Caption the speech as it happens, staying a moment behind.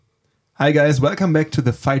Hi guys, welcome back to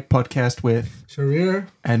the Fight Podcast with Sharir.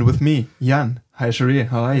 and with me, Jan. Hi Sharir,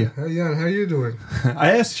 how are you? Hey, Jan, how you doing?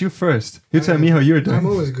 I asked you first. You tell me how you're doing. I'm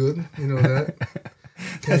always good. You know that.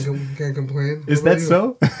 Can't complain. Is that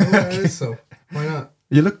so? Oh, yeah, it is so. Why not?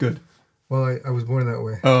 You look good. Well, I was born that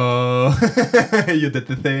way. Oh, you did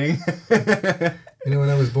the thing. You know,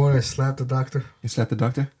 when I was born, I slapped the doctor. You slapped the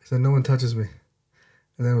doctor? I said, no one touches me.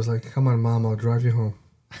 And then I was like, come on, Mom, I'll drive you home.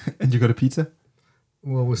 And you got a pizza?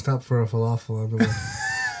 Well, we stopped for a falafel on the way.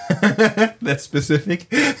 That's specific.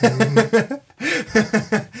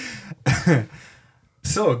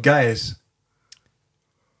 So, guys,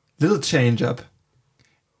 little change up.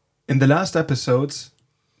 In the last episodes,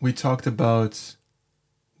 we talked about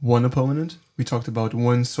one opponent. We talked about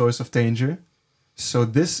one source of danger. So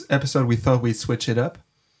this episode, we thought we'd switch it up.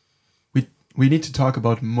 We need to talk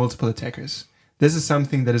about multiple attackers. This is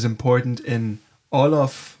something that is important in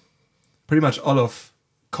pretty much all of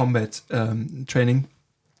combat training,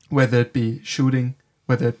 whether it be shooting,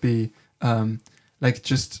 whether it be like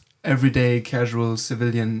just everyday casual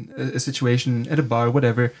civilian situation at a bar,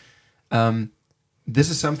 whatever. This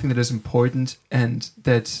is something that is important and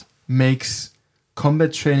that makes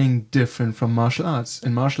combat training different from martial arts.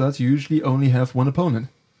 In martial arts, you usually only have one opponent.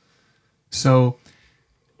 So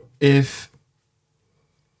if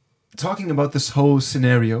talking about this whole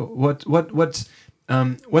scenario, what's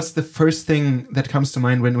the first thing that comes to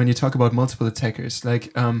mind when you talk about multiple attackers?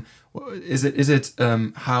 Like, is it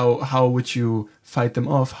how would you fight them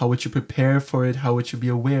off? How would you prepare for it? How would you be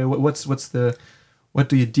aware? What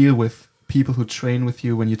do you deal with people who train with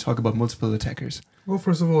you when you talk about multiple attackers? Well,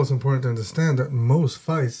 first of all, it's important to understand that most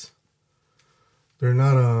fights, they're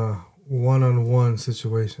not a one-on-one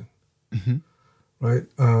situation, right?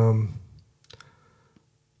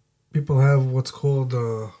 People have what's called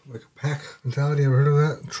like a pack mentality. Ever heard of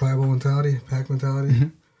that? Tribal mentality, pack mentality.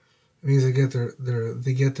 It means they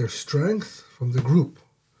get their strength from the group.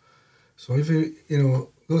 So if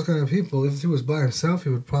those kind of people, if he was by himself, he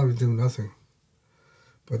would probably do nothing.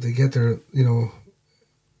 But they get their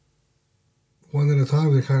one at a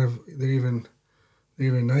time. They're even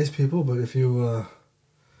nice people. But if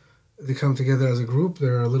they come together as a group,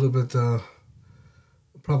 they're a little bit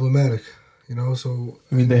problematic. So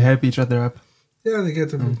I mean, they help each other up. Yeah, they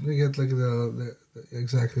get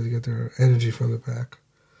exactly. They get their energy from the pack.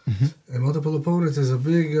 And multiple opponents is a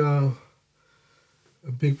big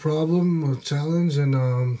problem, a challenge,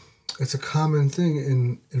 and it's a common thing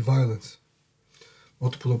in violence.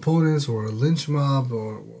 Multiple opponents, or a lynch mob,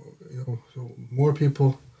 or so more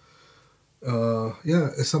people.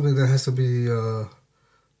 It's something that has to be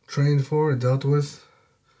trained for and dealt with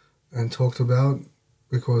and talked about,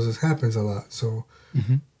 because it happens a lot. So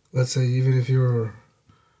let's say even if you're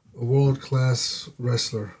a world-class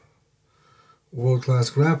wrestler,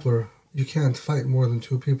 world-class grappler, you can't fight more than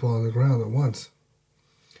two people on the ground at once.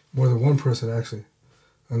 More than one person, actually,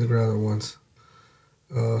 on the ground at once.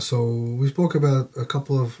 So we spoke about a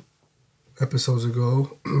couple of episodes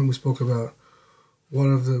ago, we spoke about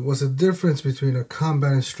what's the difference between a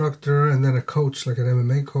combat instructor and then a coach, like an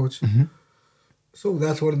MMA coach. So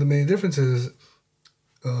that's one of the main differences.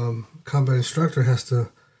 Combat instructor has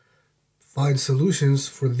to find solutions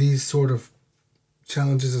for these sort of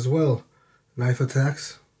challenges as well. Knife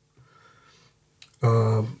attacks.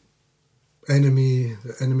 The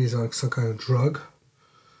enemy's on some kind of drug,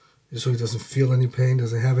 so he doesn't feel any pain,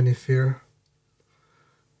 doesn't have any fear.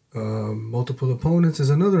 Multiple opponents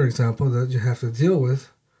is another example that you have to deal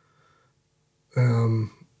with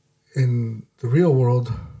in the real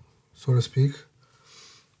world, so to speak.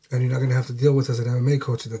 And you're not going to have to deal with as an MMA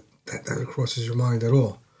coach that crosses your mind at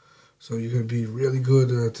all. So you could be really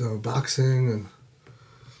good at boxing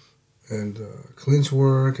and clinch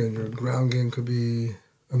work, and your ground game could be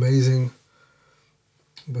amazing.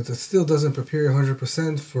 But that still doesn't prepare you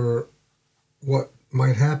 100% for what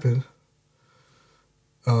might happen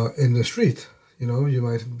in the street. You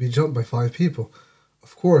might be jumped by 5 people.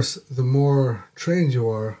 Of course, the more trained you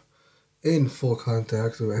are in full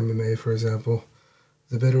contact, or MMA, for example,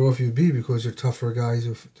 the better off you'd be, because you're tougher guys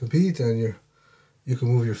to beat, and you can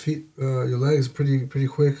move your feet, your legs pretty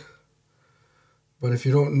quick. But if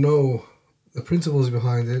you don't know the principles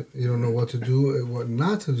behind it, you don't know what to do and what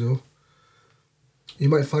not to do, you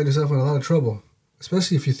might find yourself in a lot of trouble,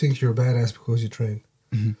 especially if you think you're a badass because you train.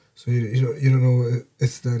 So you don't know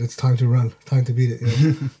it's time to run, time to beat it,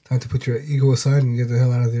 time to put your ego aside and get the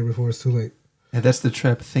hell out of there before it's too late. And that's the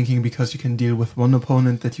trap, thinking because you can deal with one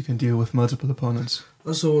opponent that you can deal with multiple opponents.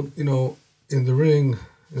 Also, in the ring,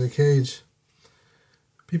 in the cage,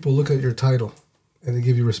 people look at your title and they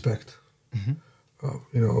give you respect.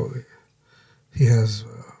 He has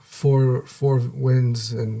four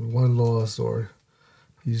wins and one loss, or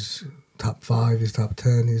he's top 5, he's top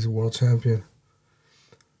 10, he's a world champion.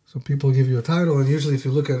 So people give you a title, and usually if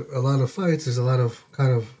you look at a lot of fights, there's a lot of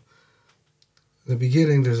kind of, in the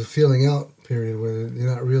beginning, there's a feeling out period where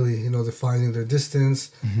you're not really, defining their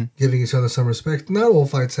distance, giving each other some respect. Not all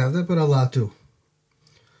fights have that, but a lot do.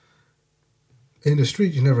 In the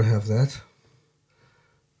street, you never have that.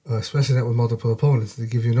 Especially not with multiple opponents. They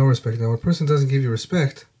give you no respect. Now, when a person doesn't give you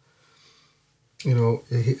respect,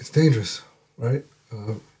 it's dangerous, right?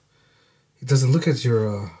 He doesn't look at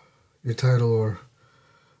your title or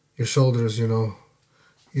your shoulders,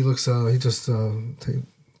 He looks, he just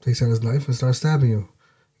takes out his knife and starts stabbing you.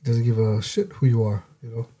 He doesn't give a shit who you are,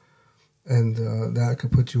 And that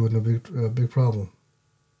could put you in a big problem.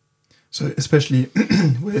 So especially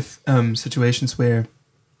with situations where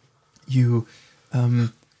you,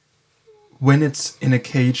 when it's in a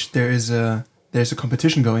cage, there's a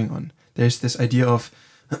competition going on. There's this idea of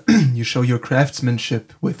you show your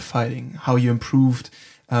craftsmanship with fighting, how you improved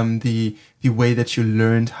the way that you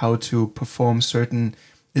learned how to perform certain.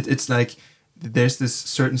 It's like there's this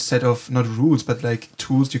certain set of not rules, but like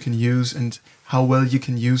tools you can use, and how well you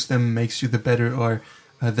can use them makes you the better or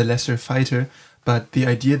the lesser fighter. But the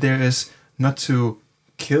idea there is not to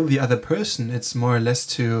kill the other person. It's more or less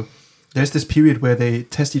to. There's this period where they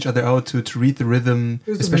test each other out to read the rhythm,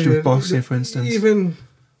 especially with boxing, for instance.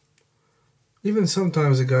 Even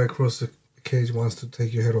sometimes a guy across the cage wants to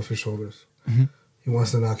take your head off your shoulders. Mm-hmm. He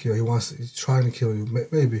wants to knock you out. He's trying to kill you,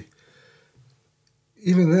 maybe.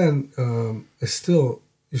 Even then, you're still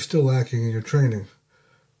lacking in your training,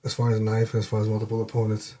 as far as a knife, as far as multiple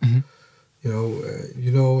opponents. Mm-hmm.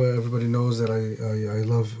 Everybody knows that I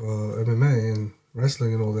love MMA and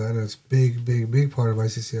wrestling and all that, and it's big part of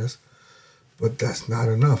ICCS. But that's not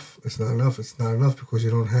enough. It's not enough. It's not enough because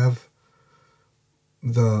you don't have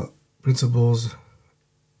the principles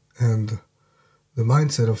and the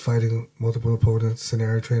mindset of fighting multiple opponents,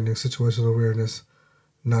 scenario training, situational awareness,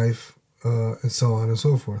 knife, and so on and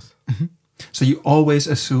so forth. Mm-hmm. So you always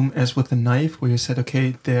assume, as with the knife, where you said,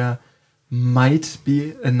 okay, there might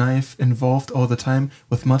be a knife involved all the time.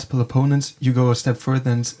 With multiple opponents, you go a step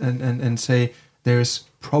further and say there's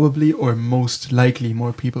probably or most likely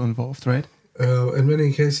more people involved, right? In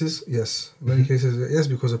many cases, yes. In many cases, yes,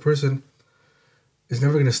 because a person is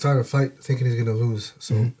never going to start a fight thinking he's going to lose.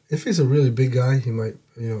 So if he's a really big guy, he might,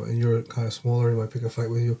 and you're kind of smaller, he might pick a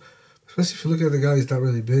fight with you. Especially if you look at the guy, he's not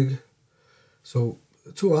really big. So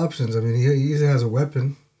 2 options. I mean, he either has a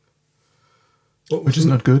weapon, which is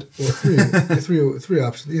not good. Or three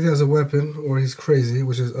options. He either has a weapon, or he's crazy,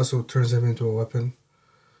 which is also turns him into a weapon,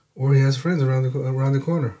 or he has friends around the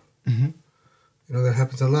corner. Mm-hmm. That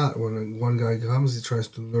happens a lot. When one guy comes, he tries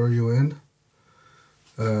to lure you in.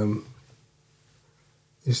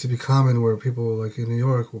 It used to be common where people, like in New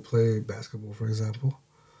York, will play basketball, for example,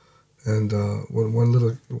 and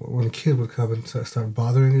when a kid would come and start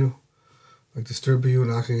bothering you, like disturbing you,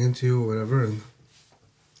 knocking into you, or whatever, and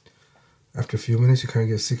after a few minutes, you kind of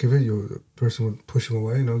get sick of it. The person would push him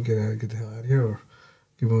away, get the hell out of here, or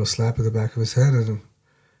give him a slap in the back of his head, and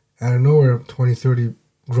out of nowhere, 20, 30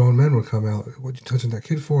 grown men would come out. What you touching that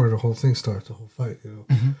kid for? And the whole thing starts, the whole fight.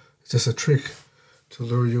 Mm-hmm. It's just a trick to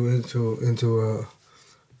lure you into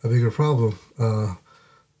a bigger problem.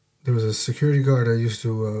 There was a security guard I used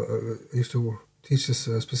to teach this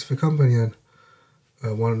specific company, and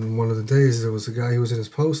one of the days there was a guy who was in his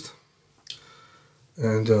post,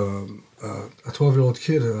 and a 12-year-old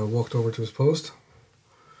kid walked over to his post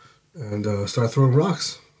and started throwing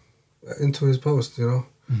rocks into his post,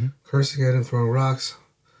 cursing at him, throwing rocks.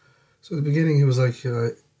 So at the beginning, he was like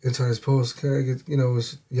inside his post, can I get,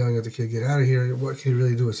 was yelling at the kid, get out of here. What can he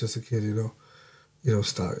really do? It's just a kid,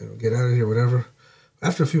 stop, get out of here, whatever.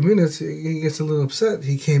 After a few minutes, he gets a little upset.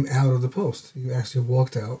 He came out of the post. He actually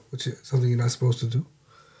walked out, which is something you're not supposed to do.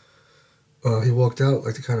 He walked out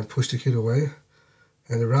like to kind of push the kid away.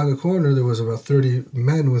 And around the corner, there was about 30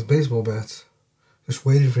 men with baseball bats just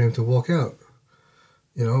waiting for him to walk out.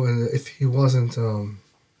 And if he wasn't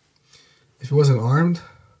armed,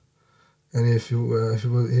 and if he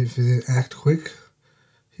didn't act quick,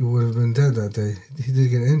 he would have been dead that day. He did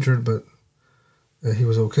get injured, but he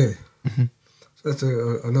was okay. Mm-hmm. So that's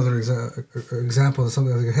another example of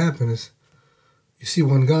something that could happen is you see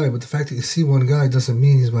one guy, but the fact that you see one guy doesn't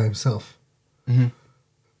mean he's by himself. Mm-hmm.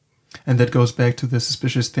 And that goes back to the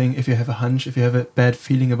suspicious thing. If you have a hunch, if you have a bad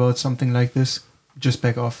feeling about something like this, just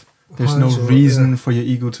back off. There's no reason for your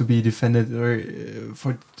ego to be defended or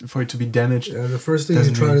for it to be damaged. Yeah, the first thing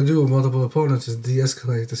you try to do with multiple opponents is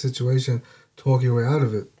de-escalate the situation, talk your way out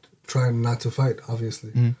of it, try not to fight,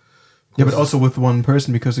 obviously. Mm. Yeah, but also with one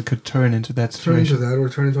person, because it could turn into that situation. Turn into that, or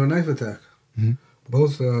turn into a knife attack. Mm-hmm.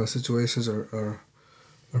 Both situations are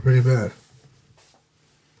pretty bad.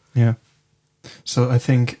 Yeah. So I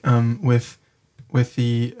think with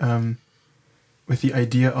the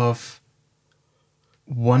idea of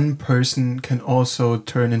one person can also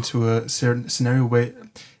turn into a certain scenario where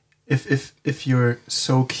if you're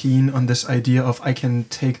so keen on this idea of I can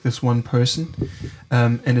take this one person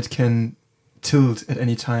and it can tilt at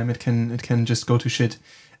any time, it can just go to shit,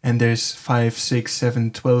 and there's 5, 6,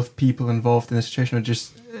 7, 12 people involved in a situation, or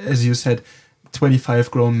just, as you said,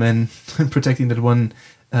 25 grown men protecting that one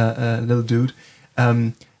little dude.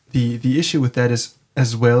 The issue with that is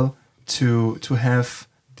as well to have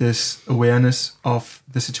this awareness of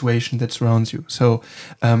the situation that surrounds you. So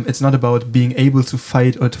it's not about being able to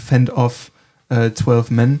fight or to fend off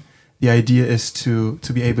 12 men. The idea is to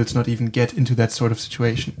be able to not even get into that sort of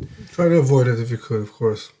situation. Try to avoid it if you could, of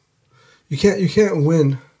course. You can't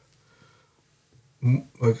win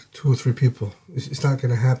like 2 or 3 people. It's not going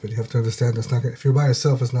to happen. You have to understand that's not. If you're by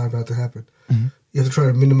yourself, it's not about to happen. Mm-hmm. You have to try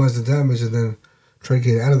to minimize the damage and then try to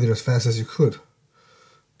get out of there as fast as you could.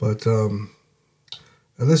 But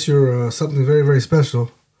unless you're something very, very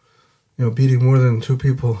special, beating more than 2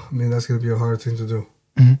 people, I mean, that's going to be a hard thing to do.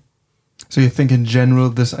 Mm-hmm. So you think in general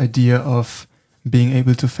this idea of being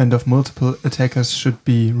able to fend off multiple attackers should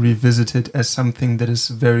be revisited as something that is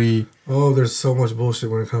very... Oh, there's so much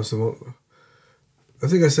bullshit when it comes to... I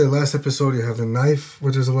think I said last episode you have the knife,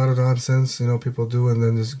 which is a lot of nonsense, people do, and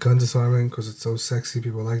then there's gun disarming because it's so sexy,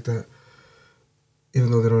 people like that.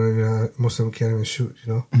 Even though they don't even have, most of them can't even shoot,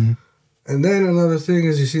 Mm-hmm. And then another thing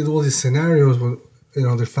is you see all these scenarios where,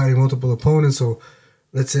 they're fighting multiple opponents. So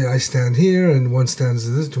let's say I stand here and one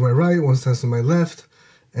stands to my right, one stands to my left,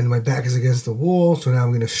 and my back is against the wall. So now I'm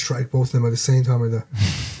going to strike both of them at the same time in the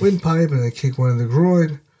windpipe and then kick one in the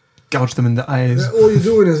groin. Gouge them in the eyes. All you're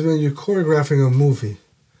doing is, man, you're choreographing a movie.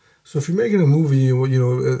 So if you're making a movie, you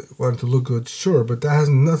want it to look good, sure, but that has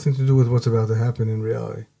nothing to do with what's about to happen in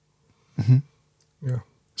reality. Mm-hmm. Yeah.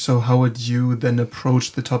 So how would you then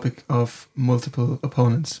approach the topic of multiple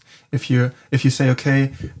opponents? If you say,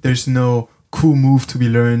 okay, there's no cool move to be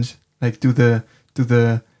learned, like do the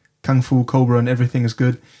Kung Fu Cobra and everything is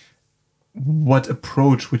good, what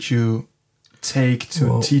approach would you take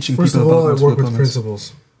to teaching people about multiple opponents? First of all, I work with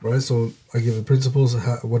principles, right? So I give the principles,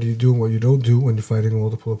 what do you do and what you don't do when you're fighting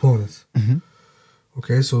multiple opponents. Mm-hmm.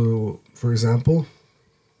 Okay, so for example,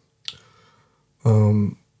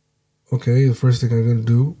 the first thing I'm going to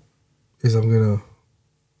do is I'm going to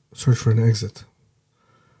search for an exit.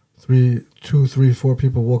 2, 3, 4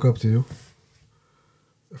 people walk up to you.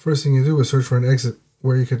 The first thing you do is search for an exit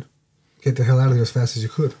where you could get the hell out of there as fast as you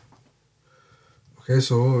could. Okay,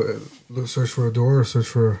 so search for a door or search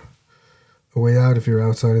for a way out if you're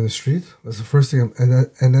outside in the street. That's the first thing.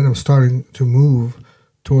 And then I'm starting to move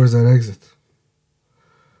towards that exit.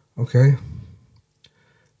 Okay?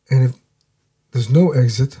 And if there's no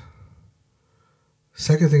exit,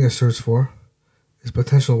 second thing I search for is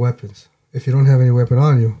potential weapons. If you don't have any weapon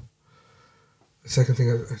on you, the second thing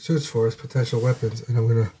I search for is potential weapons. And I'm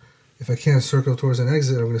going to, if I can't circle towards an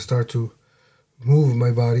exit, I'm going to start to move my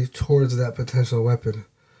body towards that potential weapon.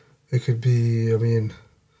 It could be,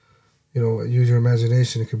 use your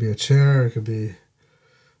imagination. It could be a chair. It could be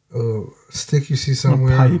a stick you see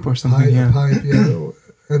somewhere. A pipe or something, A pipe,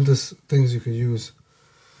 endless things you could use.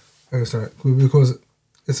 I'm going to start. Because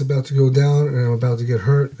it's about to go down and I'm about to get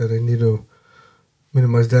hurt and I need to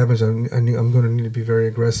minimize damage. I'm going to need to be very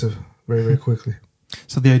aggressive very, very quickly.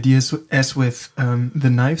 So the idea is, as with the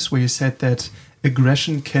knives, where you said that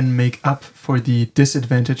aggression can make up for the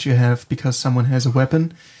disadvantage you have because someone has a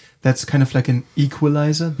weapon. That's kind of like an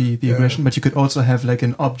equalizer, the aggression, but you could also have like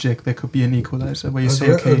an object that could be an equalizer, where you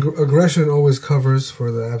say, okay... Aggression always covers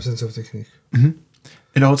for the absence of technique. Mm-hmm.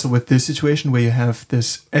 And also with this situation where you have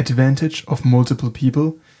this advantage of multiple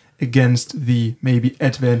people against the maybe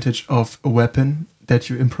advantage of a weapon that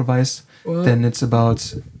you improvise, then it's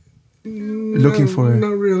about looking for...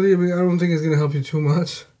 Not really. I don't think it's going to help you too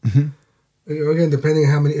much. Mm-hmm. Again, depending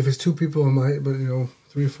on how many... If it's 2 people, it might, but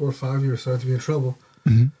 3, 4, 5, you're starting to be in trouble.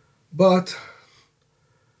 Mm-hmm. But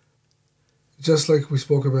just like we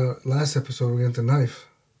spoke about last episode, we got the knife.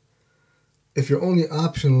 If your only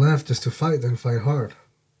option left is to fight, then fight hard.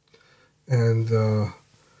 And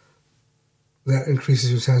that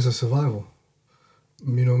increases your chance of survival.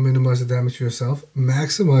 Minimize the damage to yourself,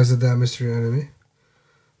 maximize the damage to your enemy,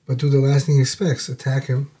 but do the last thing he expects. Attack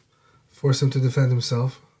him, force him to defend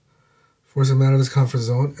himself, force him out of his comfort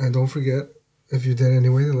zone, and don't forget, if you're dead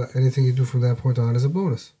anyway, anything you do from that point on is a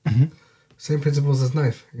bonus. Mm-hmm. Same principles as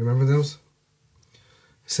knife. You remember those?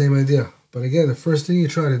 Same idea. But again, the first thing I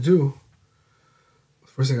would try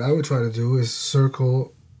to do is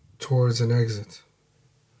circle towards an exit.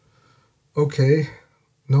 Okay,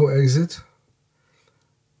 no exit.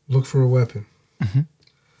 Look for a weapon. Mm-hmm.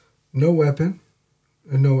 No weapon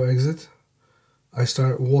and no exit. I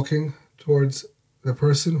start walking towards the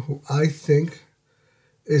person who I think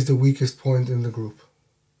is the weakest point in the group.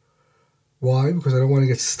 Why? Because I don't want to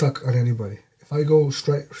get stuck on anybody. If I go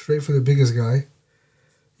straight for the biggest guy,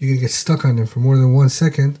 you're going to get stuck on them for more than 1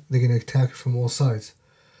 second. They're going to attack from all sides.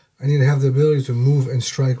 I need to have the ability to move and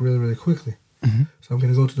strike really, really quickly. Mm-hmm. So I'm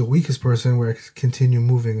going to go to the weakest person where I can continue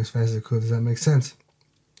moving as fast as I could. Does that make sense?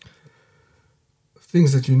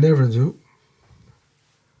 Things that you never do,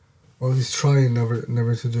 or at least try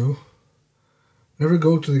never to do. Never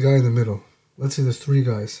go to the guy in the middle. Let's say there's 3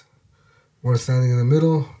 guys. One standing in the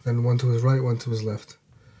middle, then one to his right, one to his left.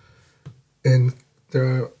 And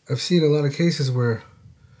I've seen a lot of cases where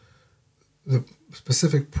the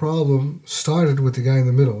specific problem started with the guy in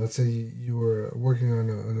the middle. Let's say you were working on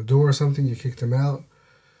a door or something, you kicked him out.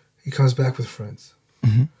 He comes back with friends.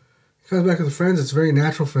 Mm-hmm. He comes back with friends, it's very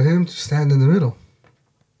natural for him to stand in the middle.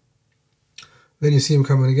 Then you see him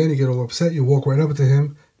coming again, you get all upset, you walk right up to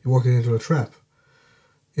him, you're walking into a trap.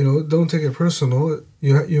 Don't take it personal.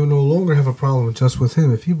 You no longer have a problem just with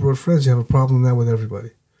him. If he brought friends, you have a problem now with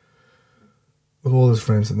everybody. With all his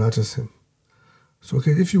friends and not just him. So,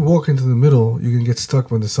 okay, if you walk into the middle, you're going to get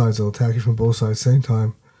stuck when the sides will attack you from both sides at the same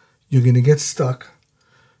time. You're going to get stuck.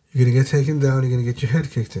 You're going to get taken down. You're going to get your head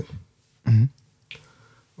kicked in.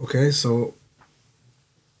 Mm-hmm. Okay, so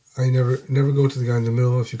I never go to the guy in the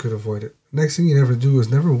middle if you could avoid it. Next thing you never do is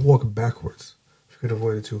never walk backwards if you could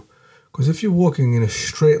avoid it too. Because if you're walking in a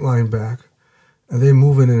straight line back and they're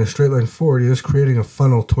moving in a straight line forward, you're just creating a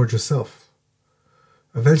funnel towards yourself.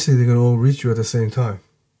 Eventually, they're going to all reach you at the same time.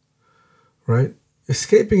 Right?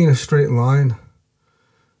 Escaping in a straight line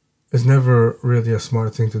is never really a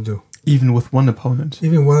smart thing to do. Even with one opponent.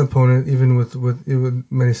 Even one opponent, even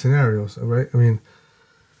with many scenarios, right? I mean,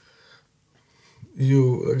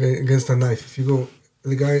 you against a knife. If you go,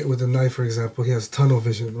 the guy with the knife, for example, he has tunnel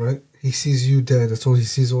vision, right? He sees you dead. That's all he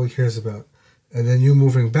sees. All he cares about. And then you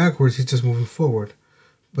moving backwards, he's just moving forward.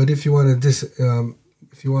 But if you want to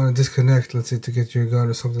disconnect, let's say to get your gun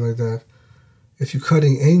or something like that, if you're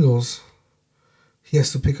cutting angles, he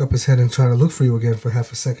has to pick up his head and try to look for you again for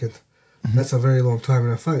half a second. Mm-hmm. That's a very long time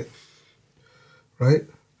in a fight, right?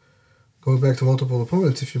 Going back to multiple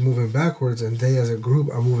opponents, if you're moving backwards and they as a group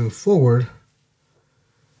are moving forward,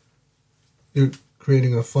 you're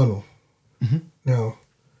creating a funnel. Mm-hmm. Now,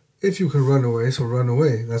 if you can run away, so run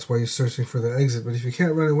away. That's why you're searching for the exit. But if you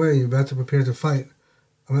can't run away, you're about to prepare to fight.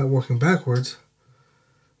 I'm not walking backwards.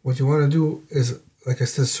 What you want to do is, like I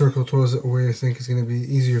said, circle towards where you think is going to be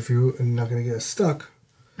easier for you and you're not going to get stuck.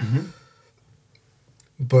 Mm-hmm.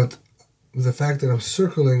 But the fact that I'm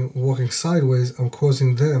circling, walking sideways, I'm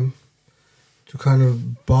causing them to kind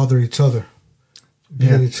of bother each other, be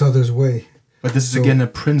in each other's way. But this is again a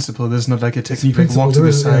principle. This is not like a technique like walk to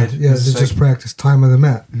the side. Yeah, this is just practice. Time on the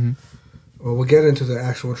mat. Mm-hmm. Well, we'll get into the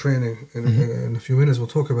actual training in a few minutes. We'll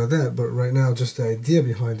talk about that. But right now, just the idea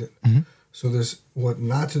behind it. Mm-hmm. So there's what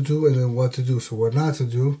not to do and then what to do. So what not to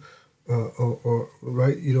do,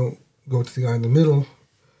 right? You don't go to the guy in the middle.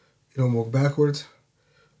 You don't walk backwards.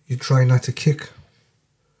 You try not to kick.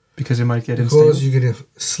 Because you might get Because you're going to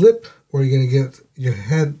slip or you're going to get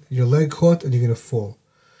your leg caught and you're going to fall.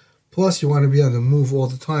 Plus, you want to be on the move all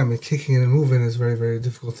the time, and kicking and moving is a very, very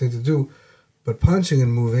difficult thing to do. But punching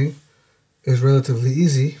and moving is relatively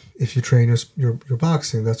easy if you train your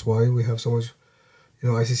boxing. That's why we have so much,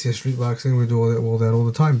 ICCS street boxing. We do all that all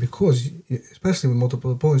the time because, especially with multiple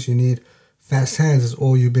opponents, you need fast hands is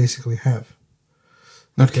all you basically have.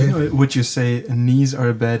 Okay. Would you say knees are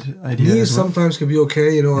a bad idea? Knees sometimes can be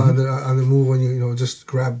okay, on the move when you just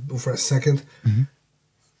grab for a second. Mm-hmm.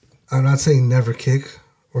 I'm not saying never kick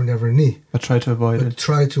or never knee. But try to avoid it.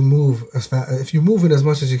 Try to move as fast. If you move it as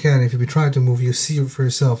much as you can, if you be trying to move, you see it for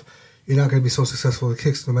yourself, you're not going to be so successful with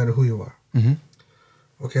kicks no matter who you are. Mm-hmm.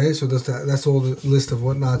 Okay, so that's all the list of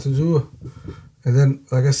what not to do. And then,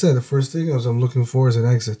 like I said, the first thing I'm looking for is an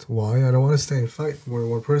exit. Why? I don't want to stay and fight more than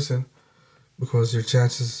one person because your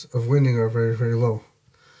chances of winning are very, very low.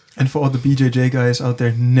 And for all the BJJ guys out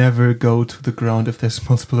there, never go to the ground if there's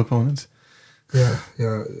multiple opponents. Yeah.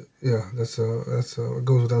 That's it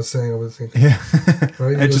goes without saying, I would think. Yeah,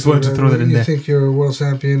 right? I just wanted to throw that in there. You think you're a world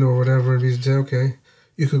champion or whatever in BJJ, okay.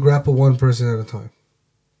 You could grapple one person at a time.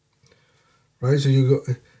 Right? So you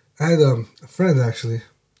go. I had a friend actually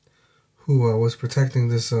who was protecting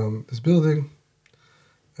this building.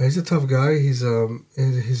 He's a tough guy. He's a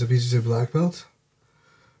BJJ black belt.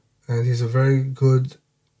 and he's a very good,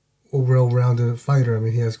 well-rounded fighter. I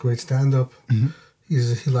mean, he has great stand-up. Mm-hmm.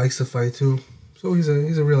 He likes to fight too, so he's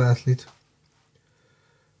a real athlete,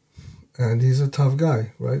 and he's a tough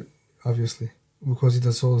guy, right? Obviously, because he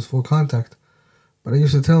does all this full contact. But I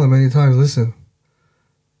used to tell him many times, listen,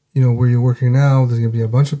 where you're working now, there's gonna be a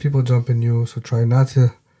bunch of people jumping you, so try not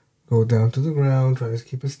to go down to the ground. Try to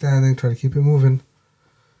keep it standing. Try to keep it moving,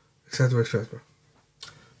 etc., etc.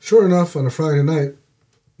 Sure enough, on a Friday night,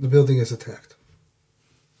 the building is attacked.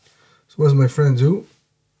 So what does my friend do?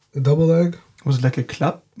 A double leg. Was it like a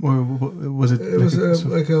club, or was it? It was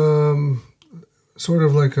sort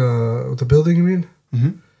of like the building. You mean?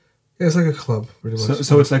 Mm-hmm. Yeah, it's like a club, pretty much.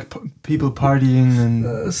 So it's like people partying and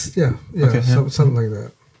okay, something like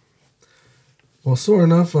that. Well, sure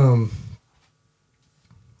enough, the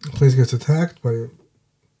place gets attacked by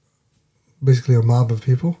basically a mob of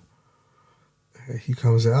people. He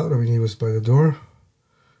comes out. I mean, he was by the door.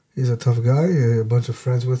 He's a tough guy. A bunch of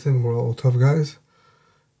friends with him were all tough guys.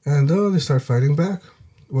 And they start fighting back.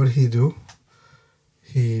 What did he do?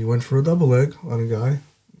 He went for a double leg on a guy.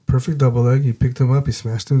 Perfect double leg. He picked him up. He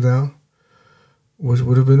smashed him down. Which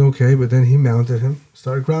would have been okay, but then he mounted him.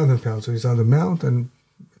 Started ground and pound. So he's on the mount, and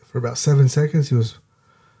for about 7 seconds, he was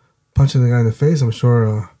punching the guy in the face. I'm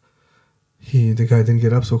sure the guy didn't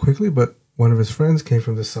get up so quickly, but one of his friends came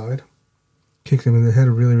from the side, kicked him in the head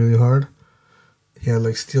really, really hard. He had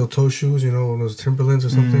like steel toe shoes, one of those Timberlands or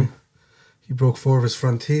something. He broke 4 of his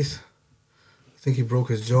front teeth. I think he broke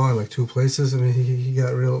his jaw in like 2 places. I mean, he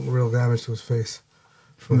got real damage to his face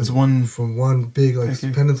from one big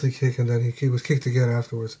penalty kick, and then he was kicked again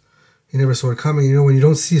afterwards. He never saw it coming. When you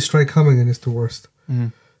don't see a strike coming, then it's the worst. Mm-hmm.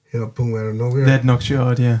 Boom, out of nowhere. That knocked you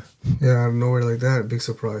out, yeah. Yeah, out of nowhere like that, big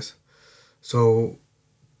surprise. So,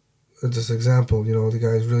 just example, the guy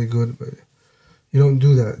is really good, but you don't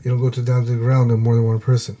do that. You don't go down to the ground and more than one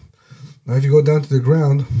person. Now, if you go down to the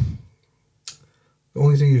ground, the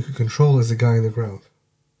only thing you can control is the guy in the ground,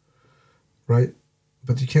 right?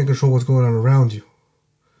 But you can't control what's going on around you.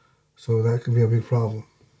 So that can be a big problem.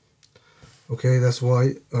 Okay, that's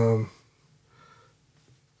why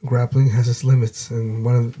grappling has its limits, and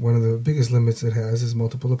one of the biggest limits it has is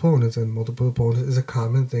multiple opponents, and multiple opponents is a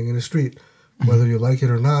common thing in the street. Whether you like it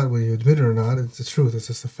or not, whether you admit it or not, it's the truth. It's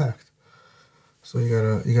just a fact. So you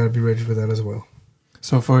gotta be ready for that as well.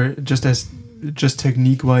 So just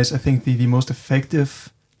technique wise, I think the most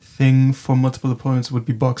effective thing for multiple opponents would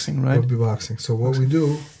be boxing, right? Would be boxing. So what we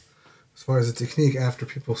do, as far as the technique, after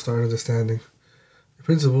people start understanding the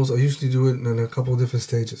principles, I usually do it in a couple of different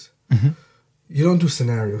stages. Mm-hmm. You don't do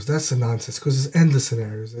scenarios. That's a nonsense, because there's endless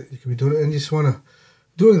scenarios that you can be doing, and you just want to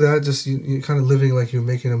doing that. Just you're kind of living like you're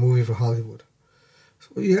making a movie for Hollywood.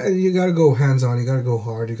 So you got to go hands on. You got to go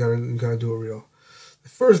hard. You got to do it real. The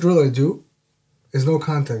first drill I do is no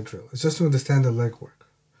contact drill. It's just to understand the leg work.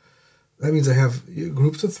 That means I have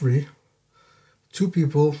groups of 3, 2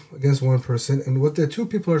 people against 1 person, and what the 2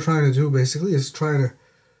 people are trying to do basically is trying to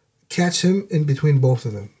catch him in between both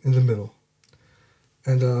of them, in the middle.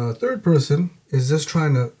 And the third person is just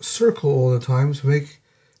trying to circle all the time to make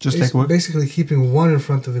basically keeping one in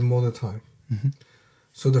front of him all the time. Mm-hmm.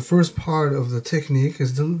 So the first part of the technique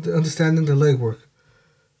is the understanding the leg work.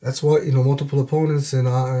 That's why, multiple opponents in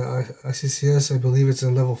ICCS, I believe it's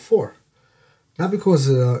in level 4. Not because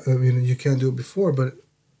you can't do it before, but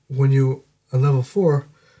when you are level 4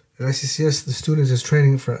 at ICCS, the student is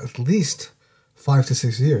training for at least 5 to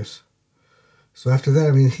 6 years. So after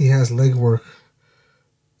that, he has leg work.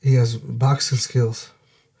 He has boxing skills.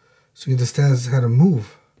 So he understands how to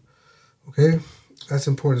move. Okay? That's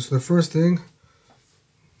important. So the first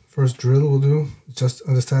drill we'll do is just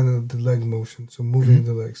understanding the leg motion. So moving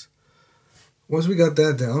the legs. Once we got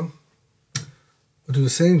that down, we'll do the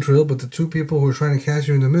same drill, but the 2 people who are trying to catch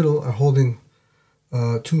you in the middle are holding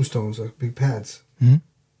tombstones, like big pads. Mm-hmm.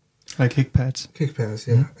 Like kick pads. Kick pads,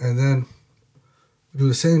 yeah. Mm-hmm. And then we do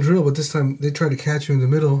the same drill, but this time they try to catch you in the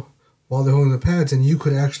middle while they're holding the pads, and you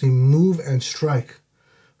could actually move and strike.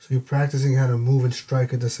 So you're practicing how to move and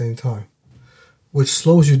strike at the same time, which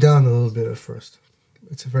slows you down a little bit at first.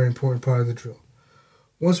 It's a very important part of the drill.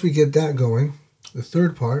 Once we get that going, the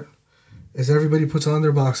third part is everybody puts on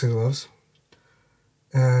their boxing gloves,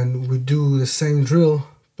 and we do the same drill,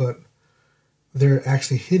 but they're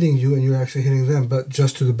actually hitting you and you're actually hitting them, but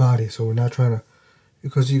just to the body. So we're not trying to,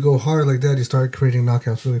 because you go hard like that, you start creating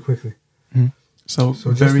knockouts really quickly. Mm-hmm. So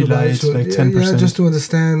very light, so, like 10%. Yeah, just to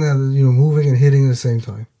understand that, moving and hitting at the same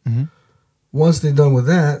time. Mm-hmm. Once they're done with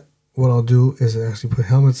that, what I'll do is actually put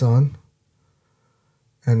helmets on,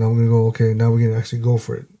 and I'm going to go, okay, now we're going to actually go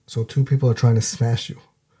for it. So 2 people are trying to smash you.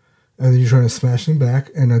 and then you're trying to smash them back,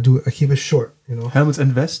 and I keep it short, you know. Helmets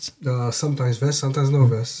and vests? Sometimes vests, sometimes no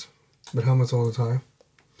vests, but helmets all the time.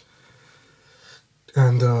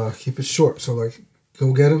 And keep it short, so like,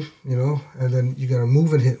 go get him, you know, and then you gotta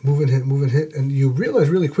move and hit, and you realize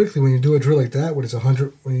really quickly when you do a drill like that, when it's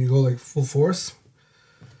 100, when you go like full force,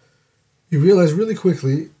 you realize really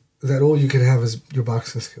quickly that all you can have is your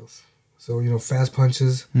boxing skills. So, you know, fast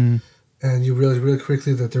punches, and you realize really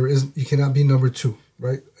quickly that you cannot be number 2,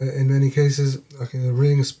 right? In many cases, like in the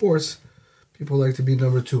ring of sports, people like to be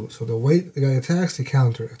number 2. So the guy attacks, they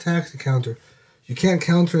counter, attacks, they counter. You can't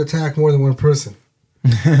counter-attack more than one person.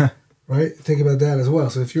 Right? Think about that as well.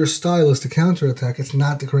 So if your style is to counterattack, it's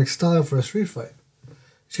not the correct style for a street fight.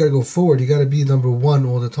 You got to go forward. You got to be number 1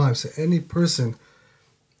 all the time. So any person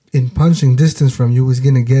in punching distance from you is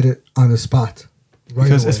going to get it on the spot. Right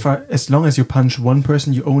because away. as long as you punch one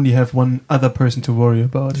person, you only have one other person to worry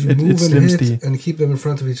about. You move and hit and keep them in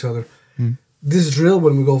front of each other. This drill,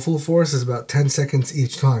 when we go full force, is about 10 seconds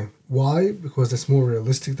each time. Why? Because it's more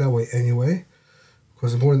realistic that way anyway.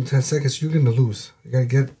 Because in more than 10 seconds, you're going to lose.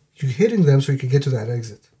 You're hitting them so you can get to that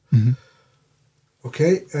exit.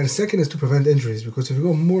 Okay? And the second is to prevent injuries. Because if you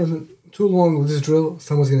go more than too long with this drill,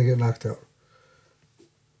 someone's going to get knocked out.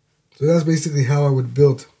 So that's basically how I would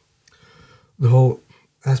build the whole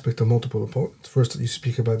aspect of multiple opponents. First, you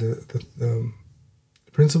speak about the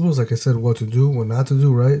principles. Like I said, what to do, what not to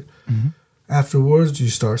do, right? Afterwards, you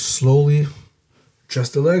start slowly,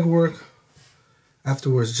 just the leg work.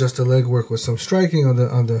 Afterwards, just the leg work with some striking on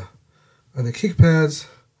the kick pads.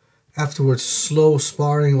 Afterwards, slow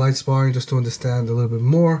sparring, light sparring, just to understand a little bit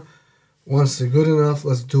more. Once they're good enough,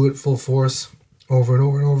 let's do it full force over and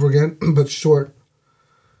over and over again, but short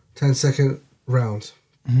 10-second rounds.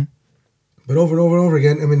 But over and over and over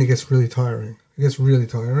again, I mean, it gets really tiring.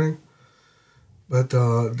 But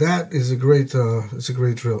that is a great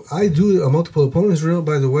drill. I do a multiple opponents drill,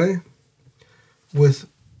 by the way, with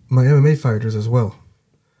my MMA fighters as well.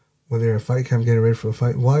 When they're in a fight camp getting ready for a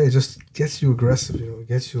fight. Why? It just gets you aggressive, you know. It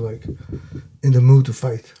gets you like in the mood to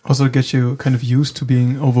fight. Also gets you kind of used to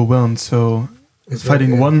being overwhelmed. So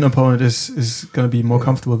fighting one opponent is going to be more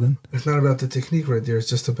comfortable then. It's not about the technique right there. It's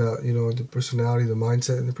just about, you know, the personality, the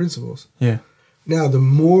mindset, and the principles. Yeah. Now, the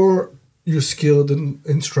more you're skilled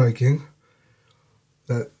in striking,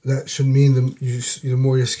 that should mean the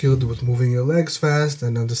more you're skilled with moving your legs fast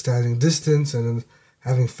and understanding distance and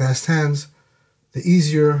having fast hands, the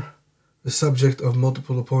easier the subject of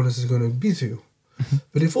multiple opponents is going to be to you.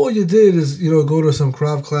 But if all you did is, you know, go to some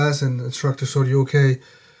Krav class and the instructor showed you, okay,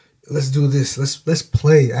 let's do this. Let's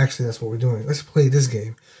play. Actually, that's what we're doing. Let's play this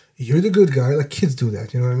game. You're the good guy. Like kids do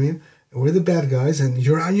that. You know what I mean? And we're the bad guys. And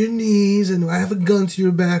you're on your knees. And I have a gun to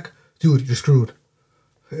your back. Dude, you're screwed.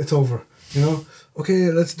 It's over. You know?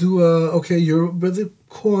 Okay, let's do, okay, you're by the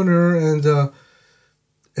corner.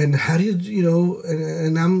 And how do you know,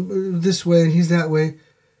 and I'm this way and he's that way.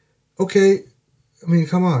 Okay, I mean,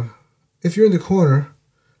 come on. If you're in the corner,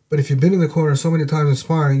 but if you've been in the corner so many times in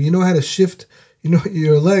sparring, you know how to shift, you know,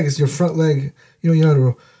 your legs, your front leg, you know how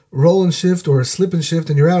to roll and shift or slip and shift,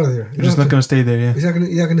 and you're out of there. You're just not going to stay there, yeah. You're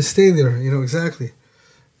not going to stay there, you know, exactly.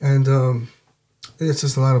 And it's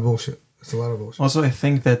just a lot of bullshit. Also, I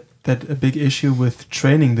think that a big issue with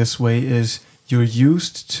training this way is you're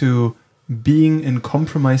used to being in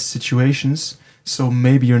compromised situations, so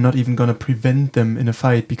maybe you're not even going to prevent them in a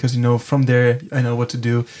fight because, you know, from there, I know what to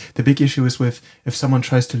do. The big issue is with if someone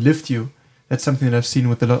tries to lift you. That's something that I've seen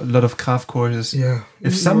with a lot of Krav courses. Yeah.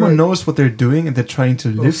 If someone knows what they're doing and they're trying to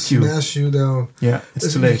lift you, smash you down. Yeah,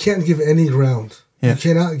 it's too late. You can't give any ground. Yeah. You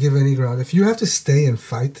cannot give any ground. If you have to stay and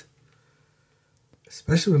fight,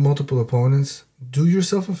 especially with multiple opponents, do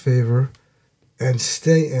yourself a favor and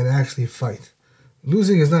stay and actually fight.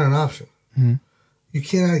 Losing is not an option. You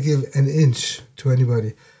cannot give an inch to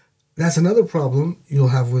anybody. That's another problem you'll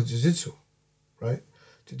have with jiu-jitsu, right?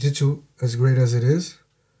 Jiu-jitsu, as great as it is,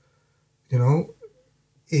 you know,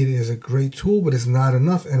 it is a great tool, but it's not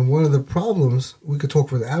enough. And one of the problems, we could talk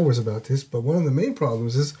for hours about this, but one of the main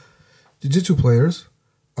problems is jiu-jitsu players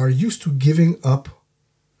are used to giving up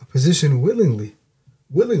a position willingly.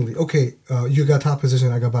 Okay, you got top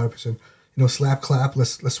position, I got bottom position. You know, slap, clap,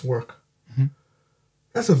 let's work.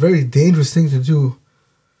 That's a very dangerous thing to do.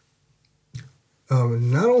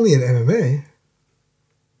 Not only in MMA,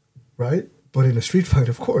 right, but in a street fight,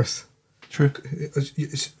 of course. True.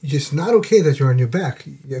 It's not okay that you're on your back.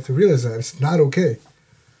 You have to realize that it's not okay.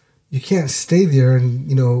 You can't stay there and,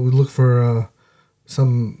 you know, look for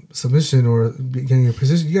some submission or getting your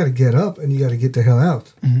position. You got to get up and you got to get the hell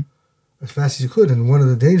out as fast as you could. And one of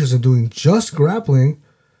the dangers of doing just grappling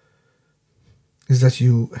is that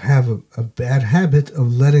you have a bad habit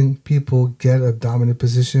of letting people get a dominant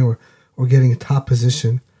position or getting a top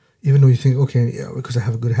position, even though you think, okay, yeah, because I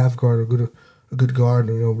have a good half guard or a good guard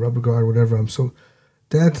or rubber guard, whatever.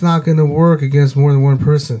 That's not going to work against more than one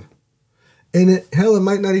person. And it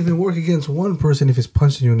might not even work against one person if it's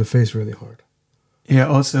punching you in the face really hard. Yeah,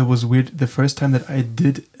 also it was weird the first time that I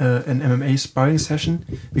did an MMA sparring session,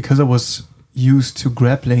 because I was used to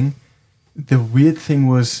grappling. The weird thing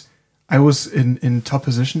was I was in top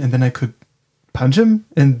position and then I could punch him.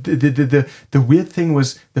 And the weird thing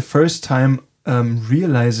was the first time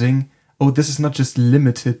realizing, oh, this is not just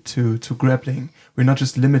limited to grappling. We're not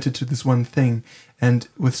just limited to this one thing. And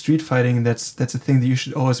with street fighting, that's a thing that you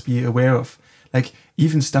should always be aware of. Like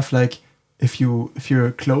even stuff like if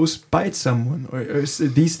you're close, bite someone, or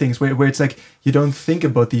these things where it's like you don't think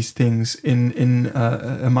about these things in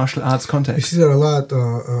a martial arts context. You see that a lot.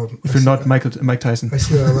 If you're not Mike Tyson. I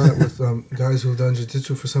see that a lot with guys who've done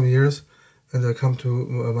jiu-jitsu for some years, and they come to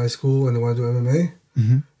my school and they want to do MMA.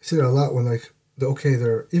 Mm-hmm. I see that a lot when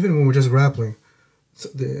they're even when we're just grappling, so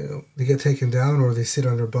they get taken down or they sit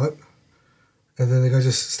on their butt, and then the guy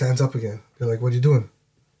just stands up again. They're like, "What are you doing?"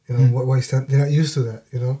 Why stand? They're not used to that,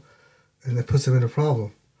 and that puts them in a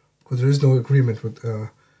problem because there is no agreement with.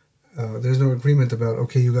 There's no agreement about,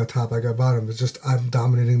 okay, you got top, I got bottom. It's just I'm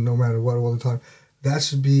dominating no matter what all the time. That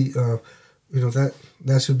should be,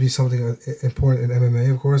 that should be something important in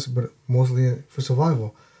MMA, of course, but mostly for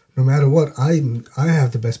survival. No matter what, I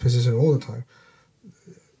have the best position all the time.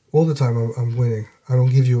 All the time I'm winning. I don't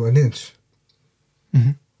give you an inch.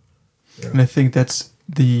 Mm-hmm. Yeah. And I think that's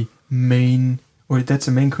the main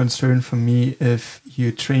concern for me if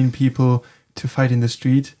you train people to fight in the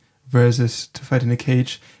street versus to fight in a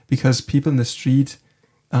cage, because people in the street,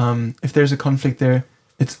 if there's a conflict there,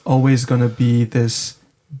 it's always going to be this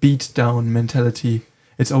beat down mentality.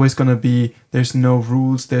 It's always going to be, there's no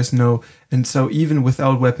rules, and so even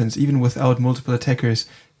without weapons, even without multiple attackers,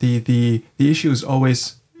 the issue is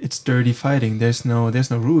always, it's dirty fighting. There's no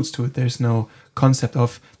rules to it. There's no concept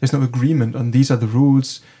of, there's no agreement on these are the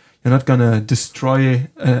rules. You're not gonna destroy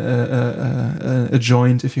a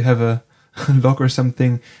joint if you have a lock or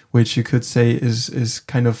something, which you could say is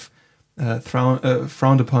kind of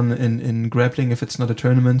frowned upon in grappling if it's not a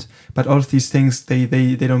tournament. But all of these things,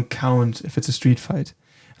 they don't count if it's a street fight.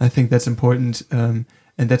 And I think that's important, and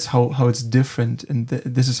that's how it's different. And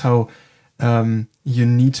this is how you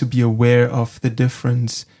need to be aware of the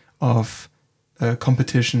difference of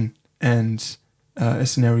competition and a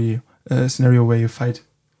scenario where you fight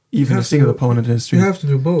even a single opponent in the street. You have to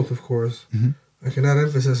do both, of course. Mm-hmm. I cannot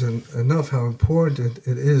emphasize enough how important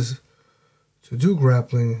it is to do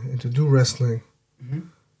grappling and to do wrestling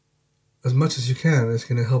as much as you can. It's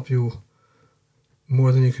going to help you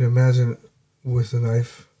more than you can imagine with a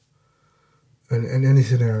knife and any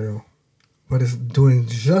scenario. But doing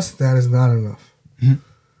just that is not enough. Mm-hmm.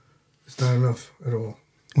 It's not enough at all.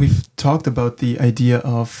 We've talked about the idea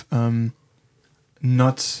of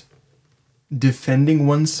not defending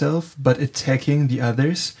oneself but attacking the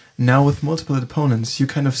others. Now with multiple opponents, you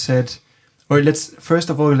kind of said, or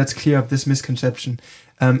let's clear up this misconception.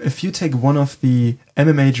 If you take one of the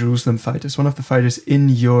MMA Jerusalem fighters, one of the fighters in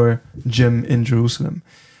your gym in Jerusalem,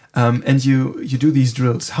 and you do these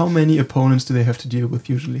drills, how many opponents do they have to deal with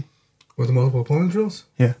usually? With the multiple opponent drills?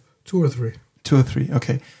 Yeah. 2 or 3. 2 or 3,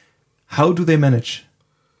 okay. How do they manage?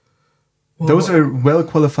 Well, those are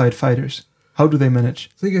well-qualified fighters. How do they manage?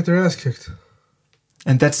 They get their ass kicked.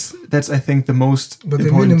 And that's I think the most But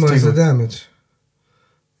important. They minimize the damage.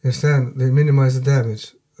 You understand? They minimize the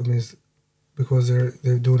damage. That means because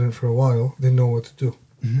they're doing it for a while, they know what to do.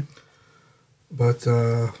 Mm-hmm. But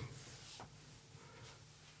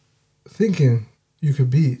thinking you could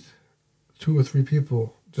beat 2 or 3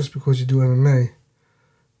 people just because you do MMA,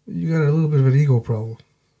 you got a little bit of an ego problem.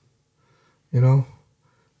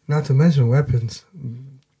 Not to mention weapons.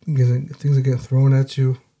 Things are getting thrown at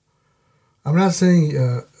you. I'm not saying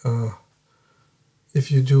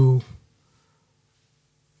if you do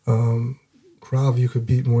Krav, you could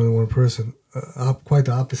beat more than one person. Quite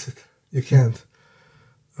the opposite. You can't.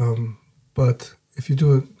 But if you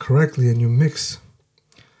do it correctly and you mix,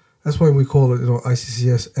 that's why we call it,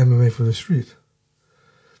 ICCS MMA for the street.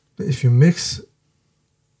 If you mix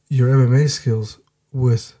your MMA skills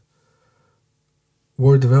with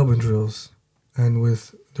word development drills and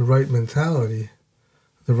with the right mentality,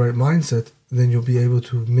 the right mindset, then you'll be able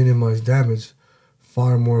to minimize damage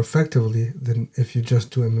far more effectively than if you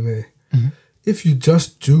just do MMA. Mm-hmm. If you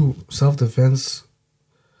just do self-defense,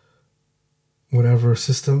 whatever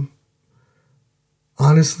system,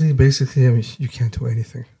 honestly, basically, you can't do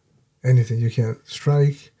anything. You can't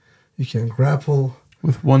strike, You can't grapple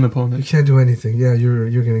with one You opponent. can't do anything. Yeah, you're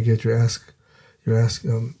gonna get your ass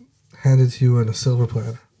handed to you on a silver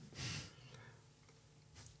platter.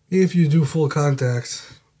 If you do full contact,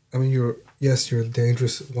 I mean, you're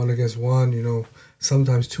dangerous 1-against-1. You know,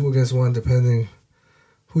 sometimes 2-against-1, depending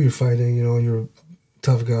who you're fighting. You know, and you're a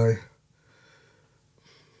tough guy.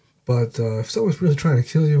 But if someone's really trying to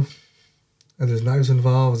kill you, and there's knives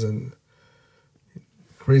involved and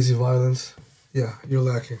crazy violence, yeah, you're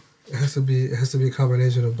lacking. It has to be a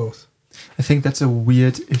combination of both. I think that's a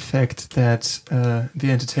weird effect that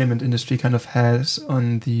the entertainment industry kind of has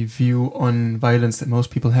on the view on violence that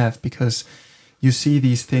most people have, because you see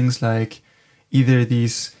these things like either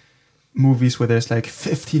these movies where there's like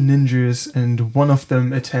 50 ninjas and one of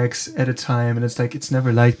them attacks at a time, and it's like it's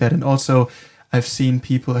never like that. And also I've seen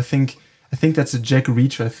people, I think that's a Jack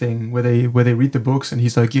Reacher thing where they read the books and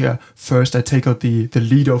he's like, yeah, first I take out the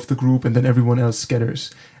leader of the group and then everyone else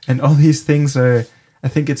scatters. And all these things are, I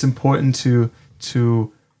think it's important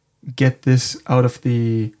to get this out of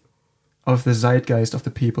the zeitgeist of the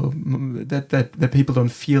people, that people don't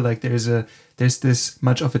feel like there's this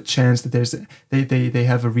much of a chance that they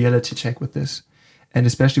have a reality check with this. And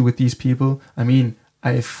especially with these people, I mean,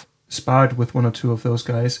 I've sparred with one or two of those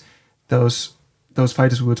guys. Those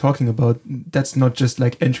fighters we were talking about, that's not just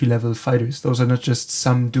like entry-level fighters. Those are not just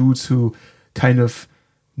some dudes who kind of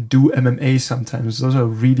do MMA sometimes. Those are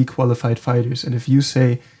really qualified fighters. And if you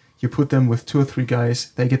say you put them with 2 or 3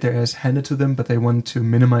 guys, they get their ass handed to them, but they want to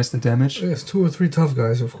minimize the damage. Yes, 2 or 3 tough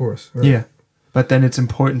guys, of course. Right? Yeah. But then it's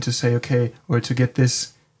important to say, okay, or to get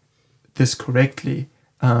this correctly.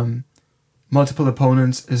 Multiple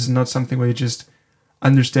opponents is not something where you just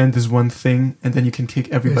understand this one thing and then you can kick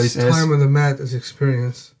everybody's ass. Time on the mat is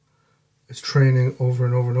experience. It's training over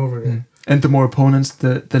and over and over again. And the more opponents,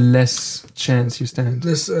 the less chance you stand.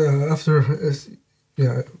 This after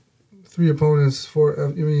 3 opponents, 4. I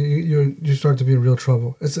mean, you start to be in real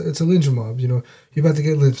trouble. It's a lynch mob. You know, you're about to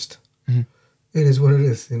get lynched. Mm-hmm. It is what it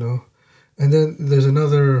is. You know, and then there's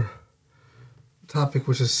another topic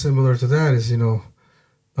which is similar to that. Is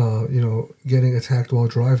getting attacked while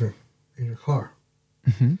driving in your car.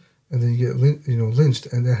 Mm-hmm. And then you get lynched,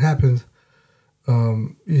 and that happened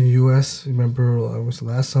in the U.S. Remember, it was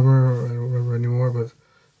last summer, or I don't remember anymore, but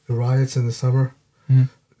the riots in the summer,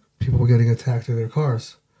 people were getting attacked in their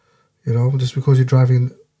cars, just because you're driving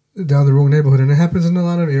down the wrong neighborhood, and it happens in a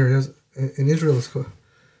lot of areas. In Israel,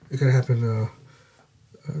 it could happen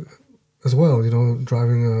as well.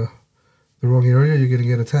 Driving the wrong area, you're going to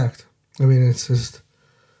get attacked. I mean, it's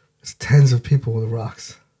tens of people with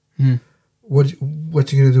rocks. Mm. What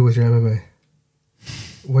you gonna do with your MMA?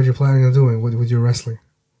 What you're planning on doing with your wrestling?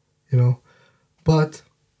 But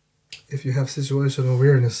if you have situational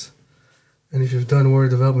awareness, and if you've done warrior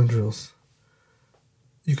development drills,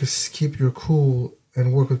 you can keep your cool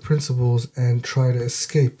and work with principles and try to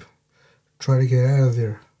escape, try to get out of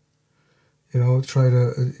there. Try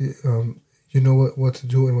to what to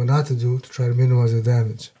do and what not to do to try to minimize the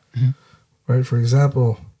damage. Mm-hmm. Right? For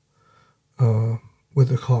example, with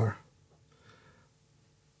the car.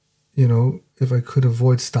 If I could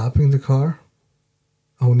avoid stopping the car,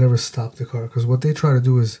 I will never stop the car, because what they try to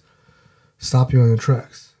do is stop you on the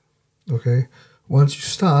tracks. Okay? Once you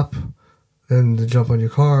stop, then they jump on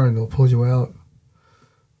your car and they'll pull you out.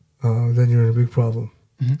 Then you're in a big problem.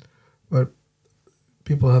 Mm-hmm. But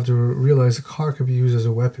people have to realize a car could be used as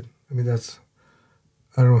a weapon. I mean, that's,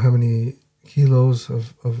 I don't know how many kilos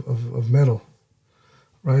of metal.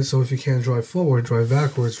 Right, so if you can't drive forward, drive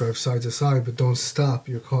backwards, drive side to side, but don't stop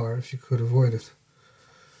your car if you could avoid it.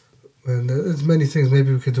 And there's many things.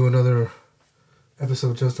 Maybe we could do another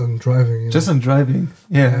episode just on driving. Just on driving,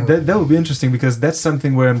 yeah. That would be interesting, because that's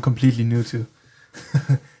something where I'm completely new to.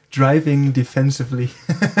 Driving defensively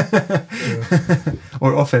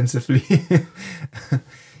or offensively.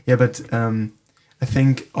 Yeah, but I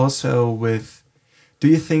think also do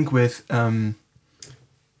you think with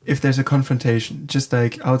if there's a confrontation, just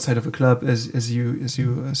like outside of a club, as you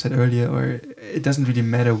said earlier, or it doesn't really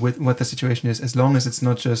matter what the situation is, as long as it's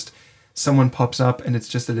not just someone pops up and it's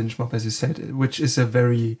just a lynch mob, as you said, which is a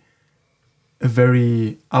very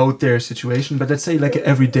out there situation. But let's say like an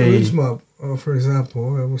everyday lynch mob, for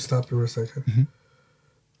example. I will stop you for a second. Mm-hmm.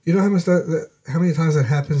 You know how many times that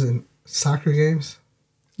happens in soccer games?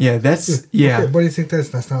 Yeah, that's yeah. Okay, what do you think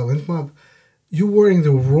that's not a lynch mob? You wearing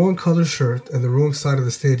the wrong color shirt and the wrong side of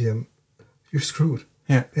the stadium, you're screwed.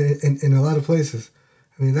 Yeah. In a lot of places.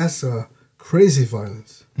 I mean, that's crazy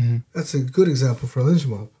violence. Mm-hmm. That's a good example for a lynch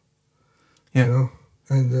mob. Yeah.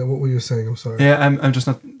 And what were you saying? I'm sorry. Yeah, I'm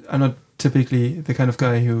not typically the kind of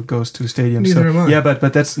guy who goes to stadiums. Neither am I. Yeah,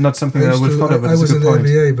 but that's not something that I would have thought of. I was in the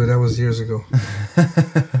NBA, but that was years ago.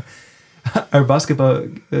 Are basketball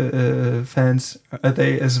fans, are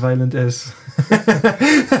they as violent as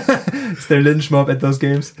is there lynch mob at those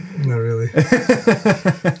games? Not really.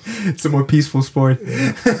 It's a more peaceful sport.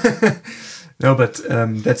 Yeah. No, but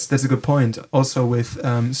that's a good point. Also with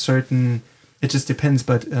certain, it just depends.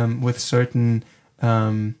 But with certain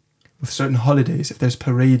holidays, if there's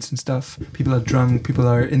parades and stuff, people are drunk, people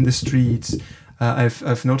are in the streets.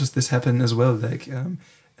 I've noticed this happen as well. Like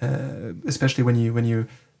especially when you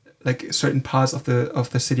like certain parts of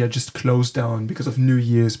the city are just closed down because of New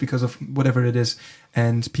Year's, because of whatever it is,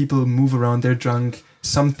 and people move around. They're drunk.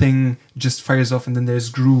 Something just fires off, and then there's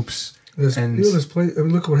groups.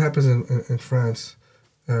 Look what happens in France.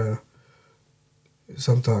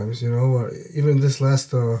 Sometimes, even this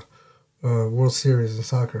last World Series in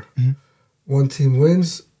soccer, one team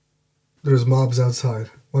wins, there's mobs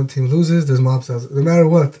outside. One team loses, there's mobs outside. No matter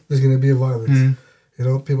what, there's going to be a violence.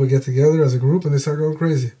 People get together as a group and they start going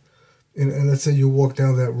crazy. And let's say you walk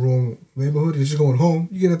down that wrong neighborhood, you're just going home,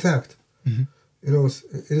 you get attacked. It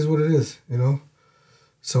is what it is.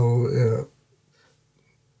 So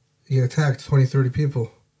you get attacked, 20, 30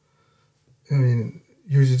 people. I mean,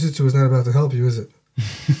 your jiu-jitsu is not about to help you, is it?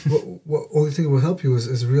 what only thing that will help you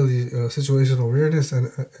is really situational awareness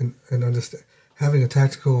and understand, having a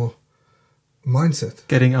tactical mindset.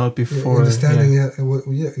 Getting out before. Understanding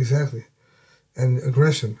exactly. And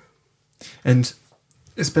aggression. And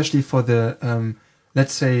especially for the,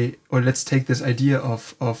 let's take this idea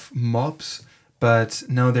of mobs, but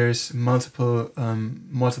now there's multiple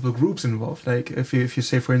groups involved. Like if you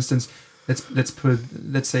say, for instance,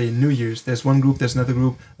 let's say New Year's, there's one group, there's another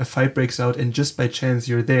group, a fight breaks out, and just by chance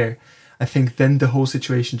you're there. I think then the whole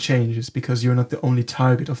situation changes because you're not the only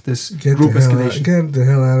target of this group escalation. Get the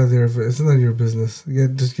hell out of there. It's none of your business.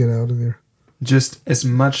 Just get out of there. Just as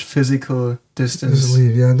much physical distance. Just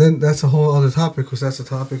leave, yeah. And then that's a whole other topic, because that's a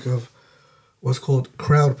topic of what's called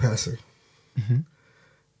crowd passing. And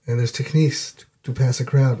there's techniques to pass a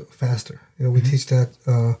crowd faster. We teach that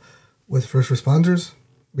with first responders,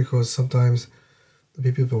 because sometimes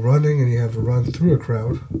there'll be people running and you have to run through a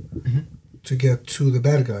crowd to get to the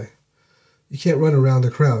bad guy. You can't run around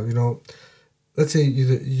the crowd. Let's say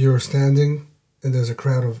you're standing and there's a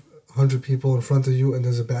crowd of 100 people in front of you and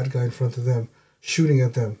there's a bad guy in front of them shooting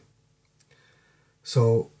at them.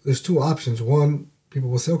 So there's two options. One, people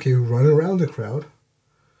will say, okay, run around the crowd.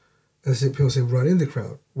 And people say, run in the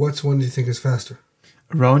crowd. Which one do you think is faster?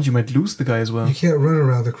 Around, you might lose the guy as well. You can't run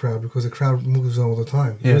around the crowd because the crowd moves all the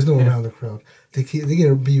time. There's no around the crowd. They're going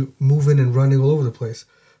to be moving and running all over the place.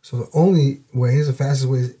 So the only way is the fastest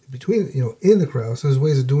way is between, in the crowd. So there's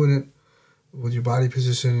ways of doing it with your body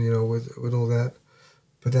position, with all that.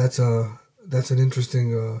 But that's an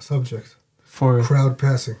interesting subject. For crowd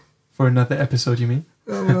passing. For another episode, you mean?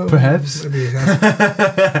 Perhaps. Maybe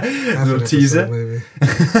half little teaser. Maybe.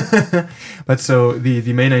 But so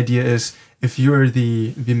the main idea is, if you're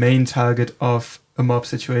the main target of a mob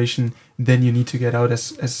situation, then you need to get out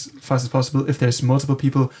as fast as possible. If there's multiple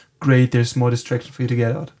people, great, there's more distraction for you to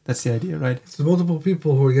get out. That's the idea, right? It's the multiple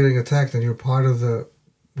people who are getting attacked and you're part of the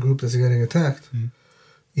group that's getting attacked.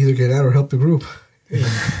 Either get out or help the group.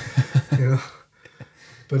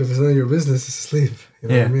 But if it's none of your business, just leave. You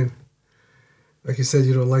know what I mean? Like you said,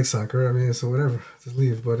 you don't like soccer. So whatever, just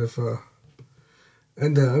leave. But if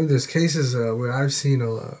there's cases where I've seen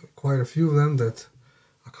quite a few of them, that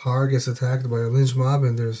a car gets attacked by a lynch mob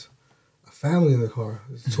and there's a family in the car.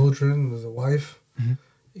 There's children, there's a wife.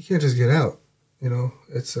 You can't just get out.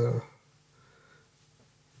 It's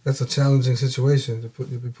that's a challenging situation to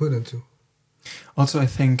be put into. Also, I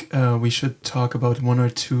think we should talk about one or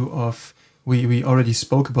two of... We already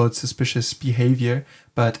spoke about suspicious behavior,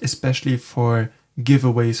 but especially for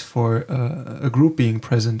giveaways for a group being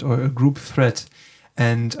present or a group threat.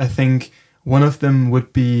 And I think one of them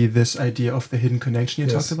would be this idea of the hidden connection you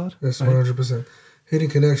talked about. Yes, 100%. Hidden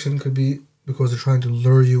connection could be because they're trying to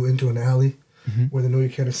lure you into an alley where they know you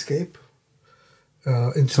can't escape.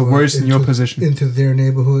 So worse in your position. Into their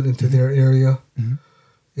neighborhood, into their area.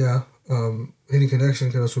 Yeah. Hidden connection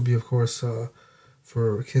can also be, of course,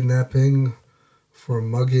 for kidnapping, for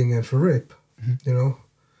mugging, and for rape.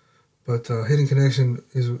 But hidden connection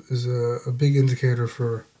is a big indicator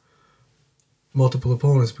for multiple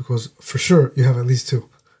opponents, because for sure you have at least two.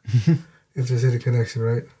 If there's hidden connection,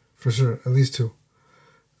 right? For sure, at least two,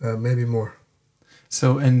 maybe more.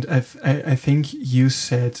 So, and I think you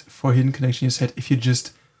said for hidden connection, you said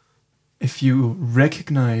if you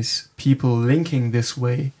recognize people linking this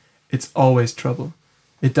way, it's always trouble.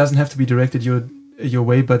 It doesn't have to be directed your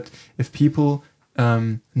way. But if people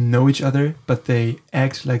know each other, but they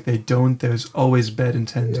act like they don't, there's always bad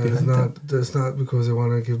intent Yeah, behind that. it's not because they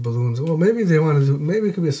want to give balloons. Well, maybe they want to do. Maybe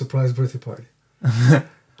it could be a surprise birthday party.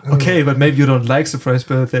 Okay, but maybe you don't like surprise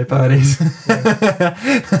birthday parties. Yeah.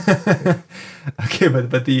 Okay,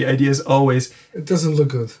 but the idea is always It doesn't look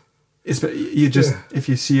good. it's you just Yeah. if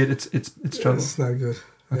you see it, it's trouble. It's not good.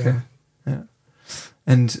 Okay, yeah.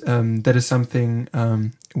 And that is something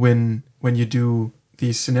when you do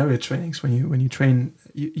these scenario trainings, when you train,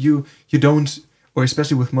 you don't, or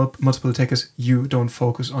especially with multiple attackers, you don't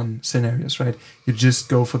focus on scenarios, right? You just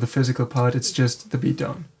go for the physical part. It's just the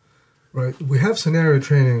beatdown. Right. We have scenario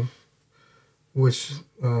training, which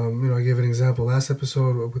I gave an example last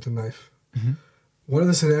episode with the knife. Mhm. One of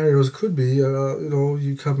the scenarios could be,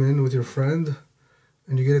 you come in with your friend,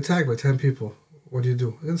 and you get attacked by 10 people. What do you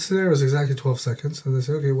do? And the scenario is exactly 12 seconds, and they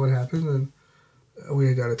say, okay, what happened? And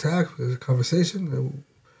we got attacked. There's a conversation,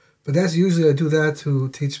 but that's usually I do that to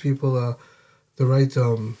teach people the right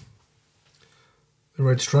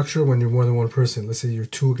structure when you're more than one person. Let's say you're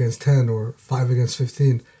 2 against 10 or 5 against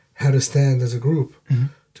 15. How to stand as a group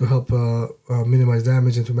to help minimize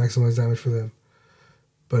damage and to maximize damage for them.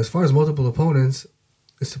 But as far as multiple opponents,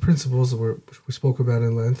 it's the principles which we spoke about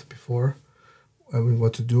in length before. I mean,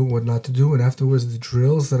 what to do, what not to do, and afterwards the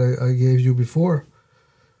drills that I gave you before.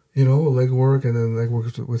 Leg work, and then leg work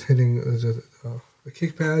with hitting the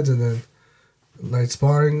kick pads, and then light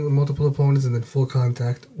sparring, multiple opponents, and then full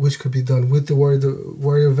contact, which could be done with the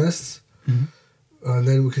warrior vests, and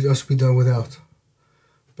then it could also be done without.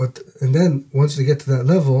 And then once you get to that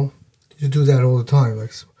level, you do that all the time,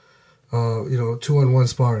 like 2-on-1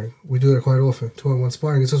 sparring. We do that quite often. 2-on-1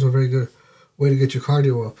 sparring is also a very good way to get your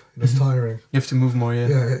cardio up. It's tiring. You have to move more,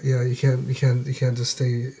 yeah. Yeah. You can't just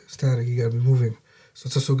stay static. You got to be moving. So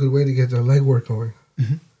it's also a good way to get the leg work going.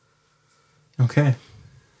 Mm-hmm. Okay.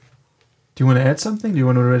 Do you want to add something? Do you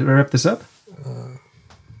want to wrap this up?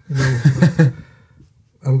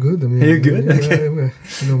 I'm good. I mean, you're good. Yeah, okay.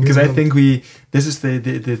 Because I think this is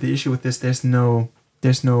the issue with this. There's no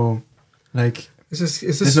like. It's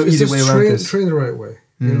there's no easy way around this. Train the right way,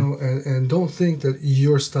 and don't think that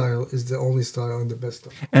your style is the only style and the best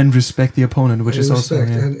style. And respect the opponent, which and is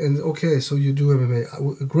respect. also and okay, so you do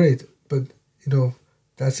MMA, great, but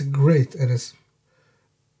that's great, and it's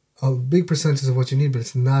a big percentage of what you need, but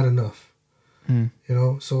it's not enough.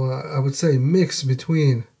 So I would say mix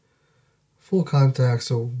between full contact,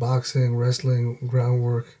 so boxing, wrestling,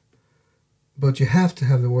 groundwork, but you have to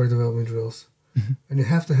have the warrior development drills, and you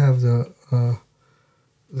have to have the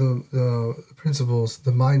principles,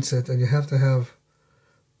 the mindset, and you have to have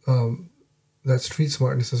that street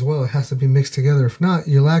smartness as well. It has to be mixed together. If not,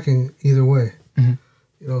 you're lacking either way.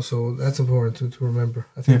 So that's important to remember.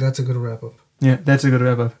 I think that's a good wrap up. Yeah, that's a good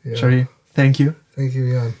wrap up. Yeah. Shari, thank you. Thank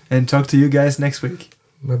you, Jan. And talk to you guys next week.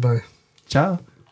 Bye-bye. Ciao.